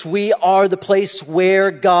church. We are the place where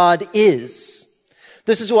God is.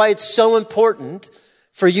 This is why it's so important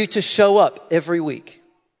for you to show up every week.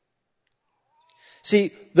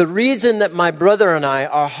 See, the reason that my brother and I,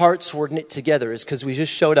 our hearts were knit together is because we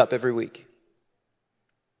just showed up every week.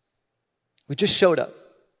 We just showed up.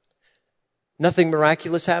 Nothing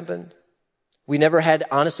miraculous happened. We never had,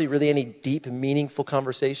 honestly, really any deep, meaningful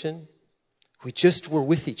conversation. We just were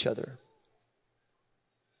with each other.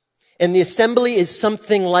 And the assembly is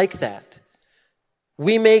something like that.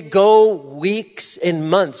 We may go weeks and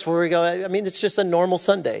months where we go, I mean, it's just a normal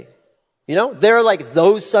Sunday. You know, there are like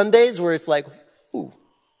those Sundays where it's like, ooh,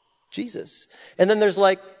 Jesus. And then there's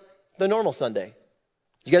like the normal Sunday.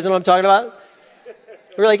 You guys know what I'm talking about?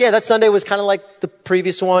 We're like, yeah, that Sunday was kind of like the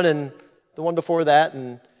previous one and the one before that.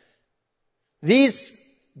 And these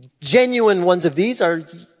genuine ones of these are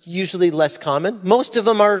usually less common. Most of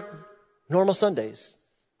them are normal Sundays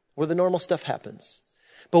where the normal stuff happens.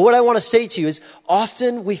 But what I want to say to you is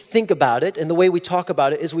often we think about it, and the way we talk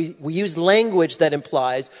about it is we use language that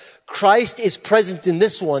implies Christ is present in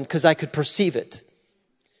this one because I could perceive it.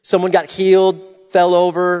 Someone got healed, fell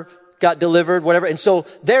over, got delivered, whatever. And so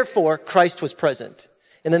therefore Christ was present.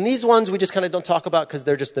 And then these ones we just kind of don't talk about because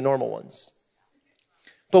they're just the normal ones.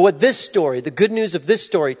 But what this story, the good news of this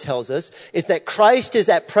story tells us is that Christ is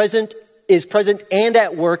present and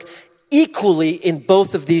at work equally in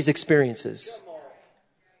both of these experiences.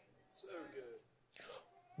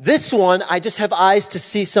 This one, I just have eyes to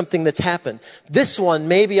see something that's happened. This one,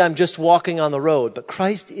 maybe I'm just walking on the road, but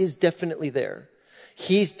Christ is definitely there.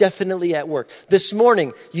 He's definitely at work. This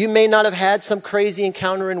morning, you may not have had some crazy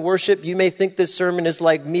encounter in worship. You may think this sermon is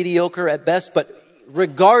like mediocre at best, but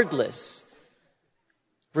regardless,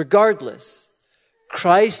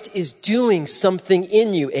 Christ is doing something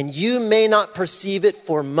in you, and you may not perceive it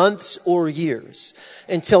for months or years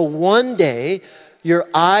until one day your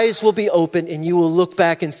eyes will be open and you will look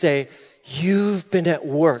back and say, you've been at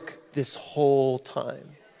work this whole time.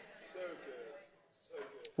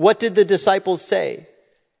 What did the disciples say?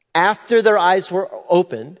 After their eyes were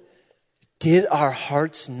opened, did our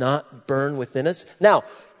hearts not burn within us? Now,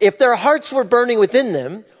 if their hearts were burning within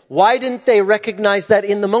them, why didn't they recognize that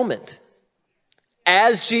in the moment?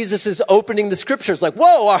 As Jesus is opening the scriptures, like,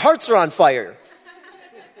 whoa, our hearts are on fire.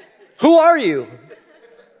 Who are you?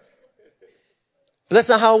 But that's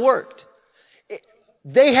not how it worked.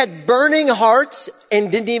 They had burning hearts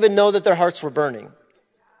and didn't even know that their hearts were burning.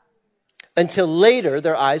 Until later,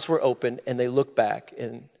 their eyes were opened and they looked back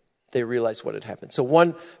and they realized what had happened.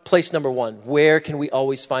 So place number one, where can we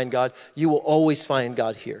always find God? You will always find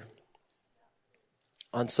God here.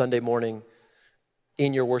 On Sunday morning,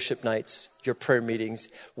 in your worship nights, your prayer meetings,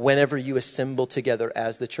 whenever you assemble together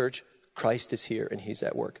as the church, Christ is here and he's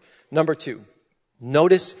at work. Number two,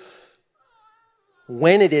 notice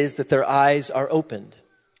when it is that their eyes are opened.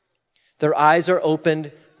 Their eyes are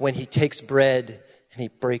opened when he takes bread and he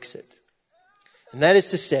breaks it. And that is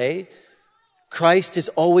to say, Christ is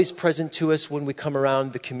always present to us when we come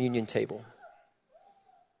around the communion table.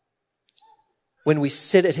 When we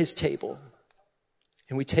sit at his table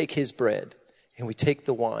and we take his bread and we take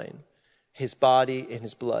the wine, his body and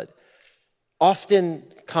his blood. Often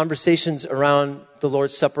conversations around the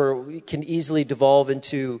Lord's Supper can easily devolve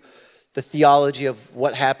into the theology of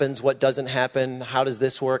what happens, what doesn't happen, how does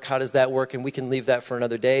this work, how does that work, and we can leave that for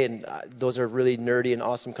another day, and those are really nerdy and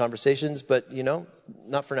awesome conversations, but,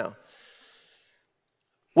 not for now.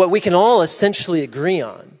 What we can all essentially agree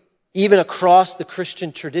on, even across the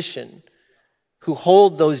Christian tradition, who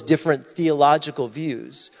hold those different theological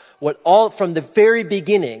views, from the very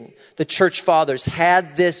beginning, the church fathers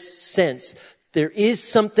had this sense, there is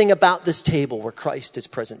something about this table where Christ is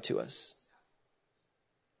present to us.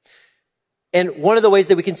 And one of the ways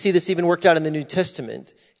that we can see this even worked out in the New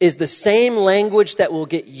Testament is the same language that will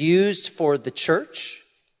get used for the church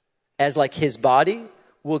as like his body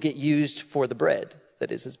will get used for the bread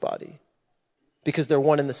that is his body. Because they're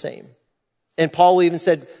one and the same. And Paul even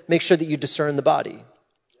said, make sure that you discern the body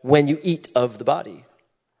when you eat of the body.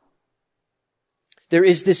 There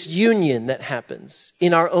is this union that happens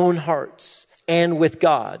in our own hearts and with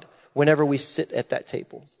God whenever we sit at that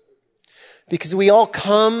table. Because we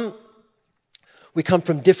come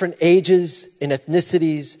from different ages and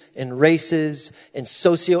ethnicities and races and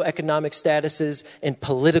socioeconomic statuses and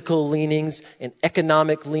political leanings and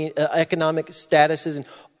economic statuses and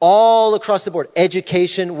all across the board,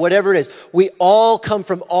 education, whatever it is. We all come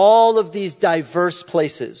from all of these diverse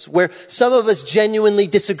places where some of us genuinely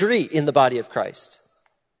disagree in the body of Christ.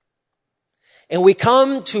 And we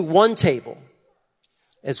come to one table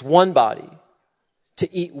as one body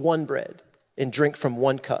to eat one bread and drink from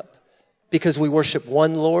one cup. Because we worship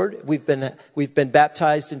one Lord, we've been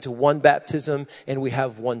baptized into one baptism, and we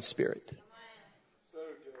have one Spirit.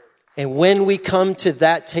 And when we come to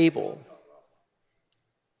that table,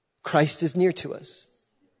 Christ is near to us.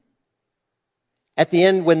 At the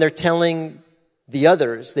end, when they're telling the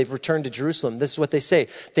others, they've returned to Jerusalem, this is what they say.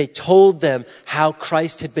 They told them how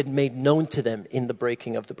Christ had been made known to them in the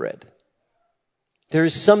breaking of the bread. There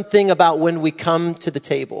is something about when we come to the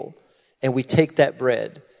table and we take that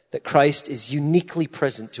bread that Christ is uniquely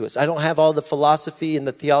present to us. I don't have all the philosophy and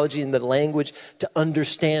the theology and the language to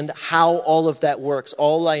understand how all of that works.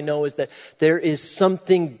 All I know is that there is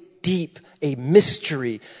something deep, a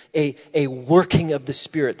mystery, a working of the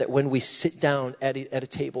Spirit that when we sit down at a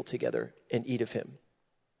table together and eat of him.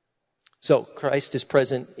 So Christ is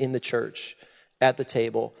present in the church at the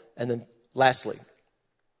table. And then lastly,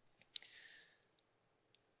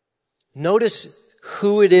 notice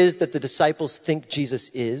who it is that the disciples think Jesus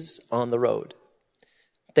is on the road.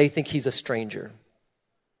 They think he's a stranger.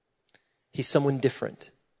 He's someone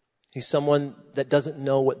different. He's someone that doesn't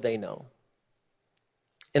know what they know.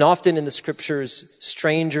 And often in the scriptures,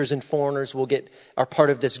 strangers and foreigners are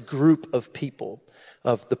part of this group of people,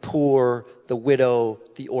 of the poor, the widow,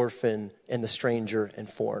 the orphan, and the stranger and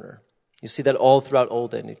foreigner. You see that all throughout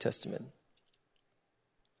Old and New Testament.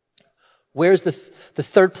 Where's the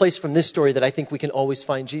third place from this story that I think we can always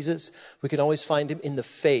find Jesus? We can always find him in the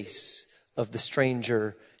face of the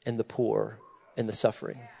stranger and the poor and the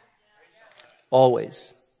suffering.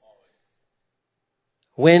 Always.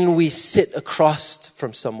 When we sit across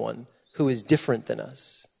from someone who is different than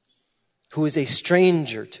us, who is a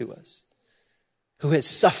stranger to us, who has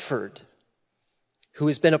suffered, who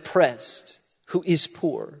has been oppressed, who is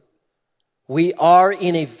poor, we are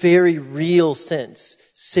in a very real sense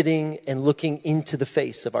sitting and looking into the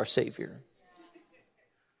face of our Savior.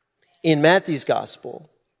 In Matthew's gospel,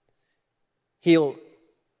 he'll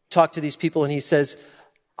talk to these people and he says,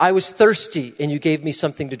 I was thirsty and you gave me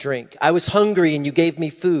something to drink. I was hungry and you gave me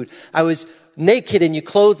food. I was naked and you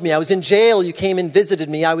clothed me. I was in jail, you came and visited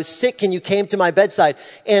me. I was sick and you came to my bedside.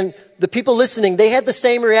 And the people listening, they had the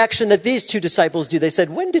same reaction that these two disciples do. They said,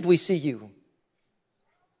 when did we see you?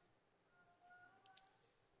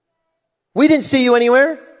 We didn't see you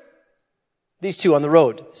anywhere. These two on the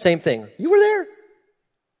road, same thing. You were there.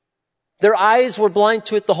 Their eyes were blind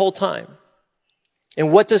to it the whole time.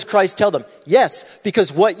 And what does Christ tell them? Yes,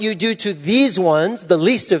 because what you do to these ones, the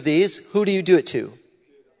least of these, who do you do it to?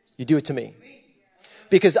 You do it to me.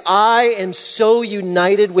 Because I am so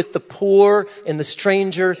united with the poor and the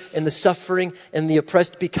stranger and the suffering and the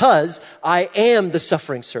oppressed, because I am the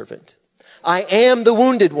suffering servant. I am the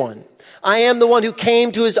wounded one. I am the one who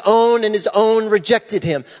came to his own and his own rejected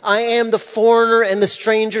him. I am the foreigner and the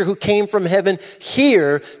stranger who came from heaven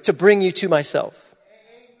here to bring you to myself.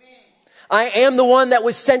 I am the one that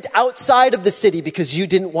was sent outside of the city because you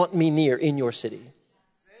didn't want me near in your city.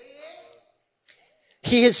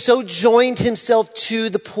 He has so joined himself to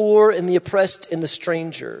the poor and the oppressed and the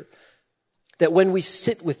stranger that when we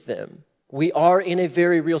sit with them, we are in a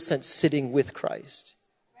very real sense sitting with Christ.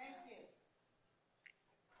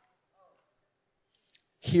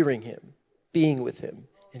 Hearing him, being with him,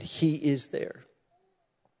 and he is there.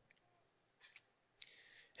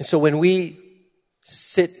 And so when we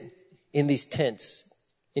sit in these tents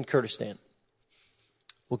in Kurdistan,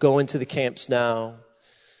 we'll go into the camps now,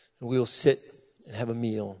 and we will sit and have a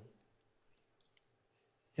meal.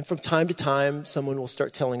 And from time to time, someone will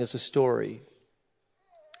start telling us a story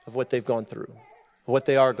of what they've gone through, what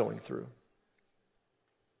they are going through,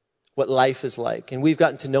 what life is like. And we've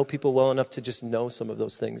gotten to know people well enough to just know some of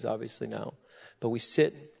those things, obviously, now. But we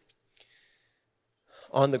sit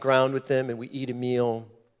on the ground with them and we eat a meal.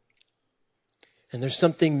 And there's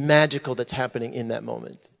something magical that's happening in that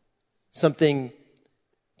moment. Something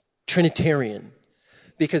Trinitarian.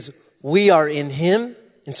 Because we are in him.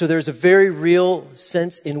 And so there's a very real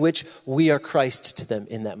sense in which we are Christ to them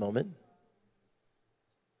in that moment.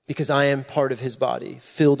 Because I am part of his body,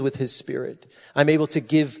 filled with his spirit. I'm able to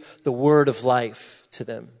give the word of life to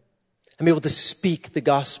them. I'm able to speak the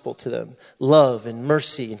gospel to them. Love and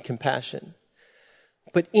mercy and compassion.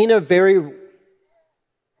 But in a very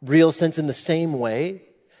real sense, in the same way,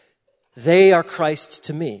 they are Christ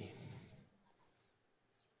to me.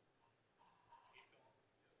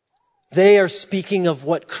 They are speaking of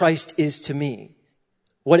what Christ is to me.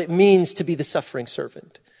 What it means to be the suffering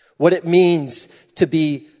servant. What it means to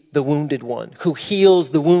be the wounded one who heals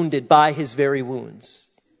the wounded by his very wounds.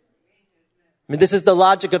 I mean, this is the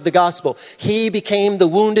logic of the gospel. He became the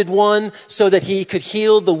wounded one so that he could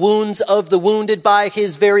heal the wounds of the wounded by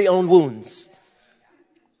his very own wounds.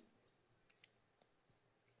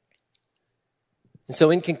 And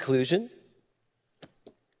so in conclusion,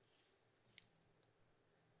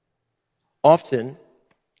 often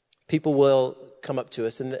people will come up to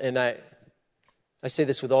us, and I say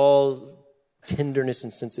this with all tenderness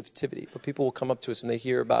and sensitivity, but people will come up to us and they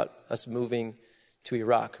hear about us moving to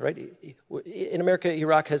Iraq, right? In America,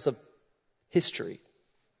 Iraq has a history.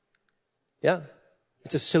 Yeah,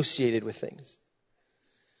 it's associated with things.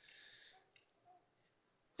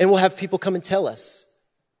 And we'll have people come and tell us,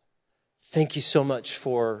 thank you so much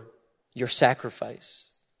for your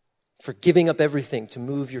sacrifice, for giving up everything to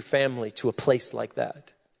move your family to a place like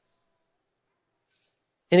that.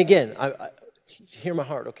 And again, I hear my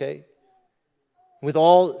heart, okay? With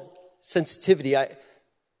all sensitivity,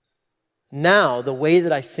 now the way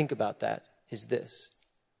that I think about that is this.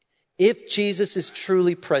 If Jesus is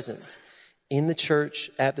truly present in the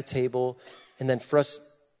church, at the table, and then for us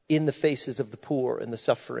in the faces of the poor and the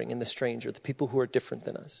suffering and the stranger, the people who are different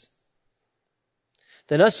than us,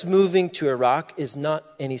 then us moving to Iraq is not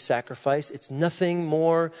any sacrifice. It's nothing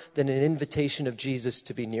more than an invitation of Jesus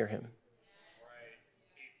to be near him.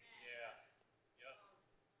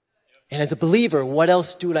 And as a believer, what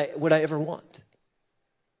else would I ever want?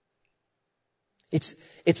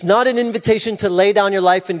 It's not an invitation to lay down your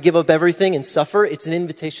life and give up everything and suffer. It's an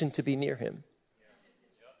invitation to be near him.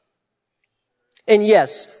 And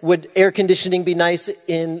yes, would air conditioning be nice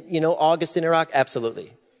in, August in Iraq?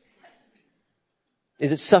 Absolutely.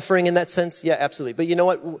 Is it suffering in that sense? Yeah, absolutely. But you know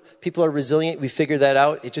what? People are resilient. We figured that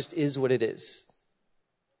out. It just is what it is.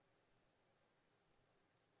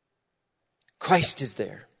 Christ is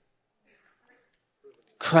there.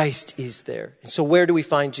 Christ is there. And so where do we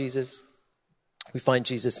find Jesus? We find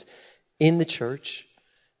Jesus in the church,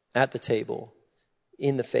 at the table,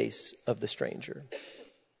 in the face of the stranger.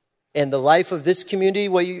 And the life of this community,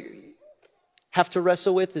 what you have to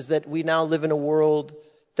wrestle with is that we now live in a world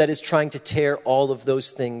that is trying to tear all of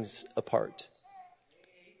those things apart.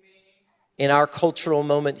 in our cultural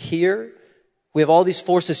moment here, we have all these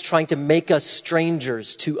forces trying to make us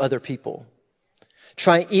strangers to other people.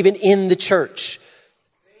 Even in the church,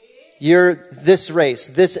 you're this race,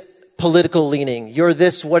 this political leaning, you're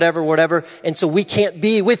this whatever. And so we can't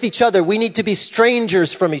be with each other. We need to be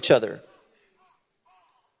strangers from each other.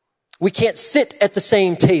 We can't sit at the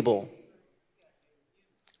same table.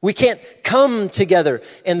 We can't come together.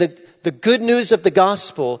 And the good news of the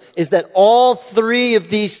gospel is that all three of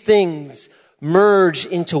these things merge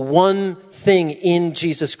into one thing in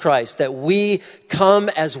Jesus Christ. That we come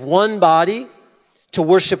as one body to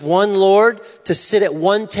worship one Lord, to sit at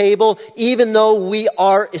one table, even though we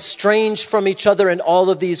are estranged from each other in all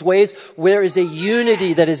of these ways. There is a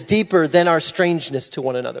unity that is deeper than our strangeness to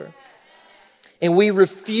one another. And we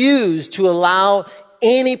refuse to allow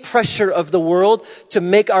any pressure of the world to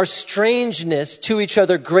make our strangeness to each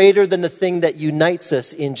other greater than the thing that unites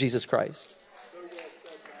us in Jesus Christ.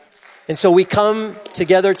 And so we come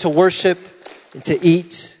together to worship and to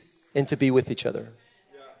eat and to be with each other.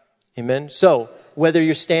 Amen. So whether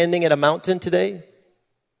you're standing at a mountain today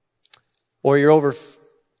or you're over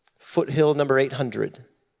foothill number 800,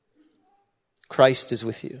 Christ is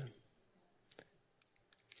with you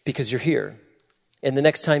because you're here. And the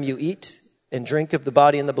next time you eat and drink of the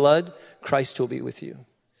body and the blood, Christ will be with you.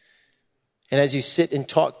 And as you sit and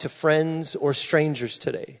talk to friends or strangers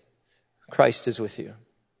today, Christ is with you,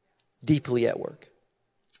 deeply at work.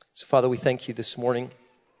 So, Father, we thank you this morning.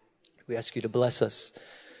 We ask you to bless us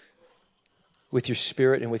with your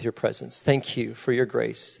spirit and with your presence. Thank you for your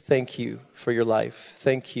grace. Thank you for your life.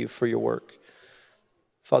 Thank you for your work.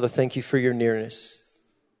 Father, thank you for your nearness.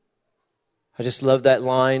 I just love that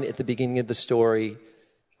line at the beginning of the story.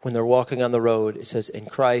 When they're walking on the road, it says, and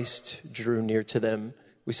Christ drew near to them.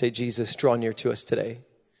 We say, Jesus, draw near to us today.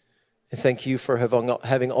 And thank you for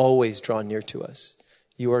having always drawn near to us.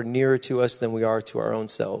 You are nearer to us than we are to our own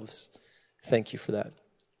selves. Thank you for that.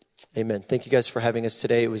 Amen. Thank you guys for having us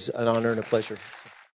today. It was an honor and a pleasure.